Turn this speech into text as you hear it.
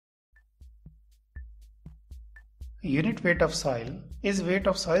Unit weight of soil is weight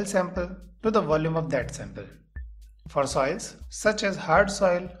of soil sample to the volume of that sample. For soils such as hard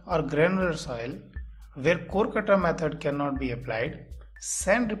soil or granular soil, where core cutter method cannot be applied,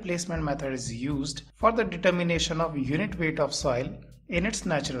 sand replacement method is used for the determination of unit weight of soil in its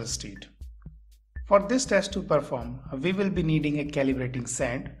natural state. For this test to perform, we will be needing a calibrating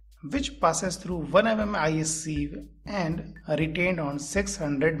sand which passes through 1 mm IS sieve and retained on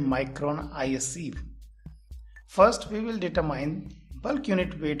 600 micron IS sieve. First, we will determine bulk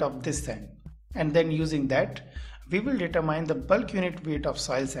unit weight of this sand, and then using that, we will determine the bulk unit weight of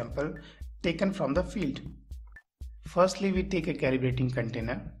soil sample taken from the field. Firstly, we take a calibrating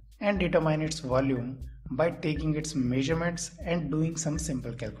container and determine its volume by taking its measurements and doing some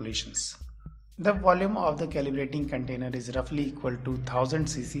simple calculations. The volume of the calibrating container is roughly equal to 1000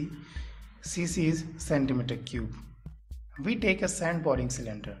 cc. Cc is centimeter cube. We take a sand pouring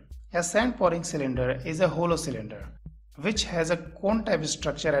cylinder. A sand pouring cylinder is a hollow cylinder which has a cone type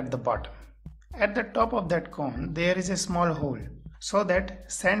structure at the bottom. At the top of that cone there is a small hole so that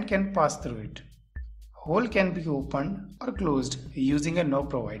sand can pass through it. Hole can be opened or closed using a knob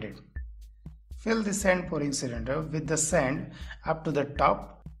provided. Fill the sand pouring cylinder with the sand up to the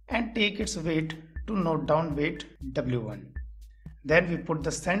top and take its weight to note down weight W1. Then we put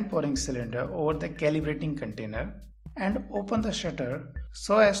the sand pouring cylinder over the calibrating container and open the shutter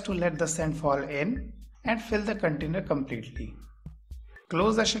so as to let the sand fall in and fill the container completely.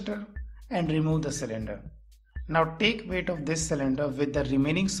 Close the shutter and remove the cylinder. Now take weight of this cylinder with the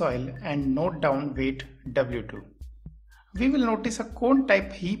remaining soil and note down weight W2. We will notice a cone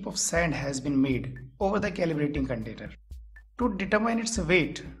type heap of sand has been made over the calibrating container. To determine its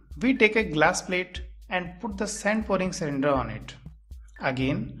weight, we take a glass plate and put the sand pouring cylinder on it.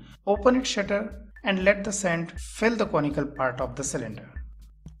 Again, open its shutter and let the sand fill the conical part of the cylinder.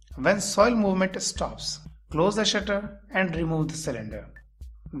 When soil movement stops, close the shutter and remove the cylinder.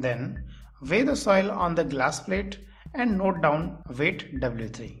 Then weigh the soil on the glass plate and note down weight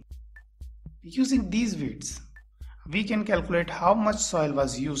W3. Using these weights, we can calculate how much soil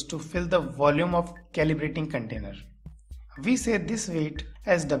was used to fill the volume of calibrating container. We say this weight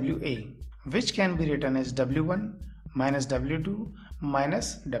as WA, which can be written as W1 minus W2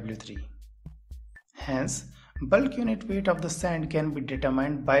 minus W3. Hence, bulk unit weight of the sand can be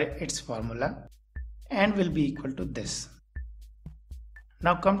determined by its formula and will be equal to this.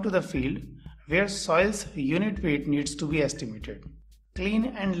 Now come to the field where soil's unit weight needs to be estimated. Clean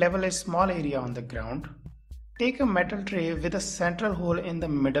and level a small area on the ground. Take a metal tray with a central hole in the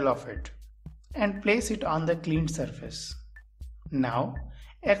middle of it and place it on the cleaned surface. Now,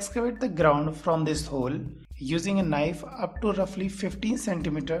 excavate the ground from this hole using a knife up to roughly 15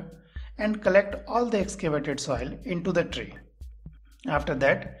 cm and collect all the excavated soil into the tray. After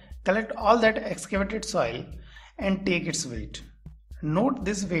that, collect all that excavated soil and take its weight. Note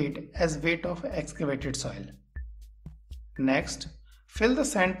this weight as weight of excavated soil. Next, fill the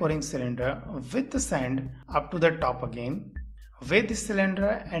sand pouring cylinder with the sand up to the top again. Weigh this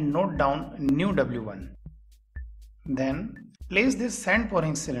cylinder and note down new W1. Then, place this sand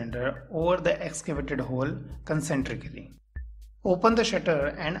pouring cylinder over the excavated hole concentrically. Open the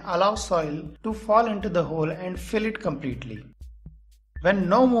shutter and allow soil to fall into the hole and fill it completely. When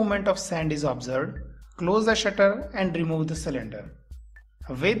no movement of sand is observed, close the shutter and remove the cylinder.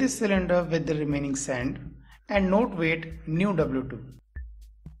 Weigh this cylinder with the remaining sand and note weight new W2.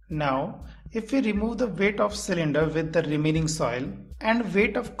 Now, if we remove the weight of cylinder with the remaining soil and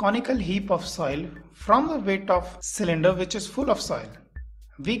weight of conical heap of soil from the weight of cylinder which is full of soil,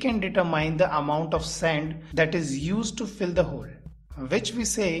 we can determine the amount of sand that is used to fill the hole, which we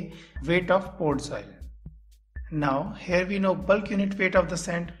say weight of poured soil. Now here we know bulk unit weight of the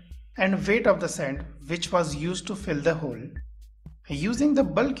sand and weight of the sand which was used to fill the hole. Using the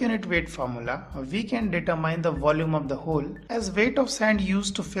bulk unit weight formula, we can determine the volume of the hole as weight of sand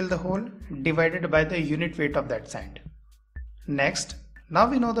used to fill the hole divided by the unit weight of that sand. Next, now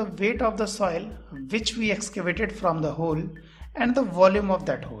we know the weight of the soil which we excavated from the hole and the volume of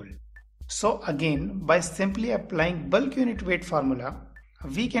that hole. So again, by simply applying bulk unit weight formula,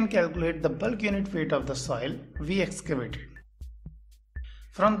 we can calculate the bulk unit weight of the soil we excavated.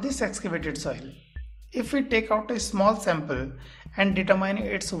 From this excavated soil, if we take out a small sample and determine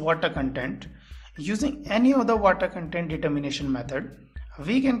its water content, using any other water content determination method,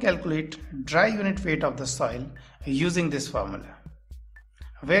 we can calculate dry unit weight of the soil using this formula,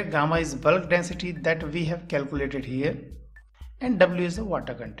 where gamma is bulk density that we have calculated here and W is the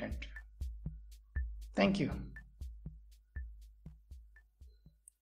water content. Thank you.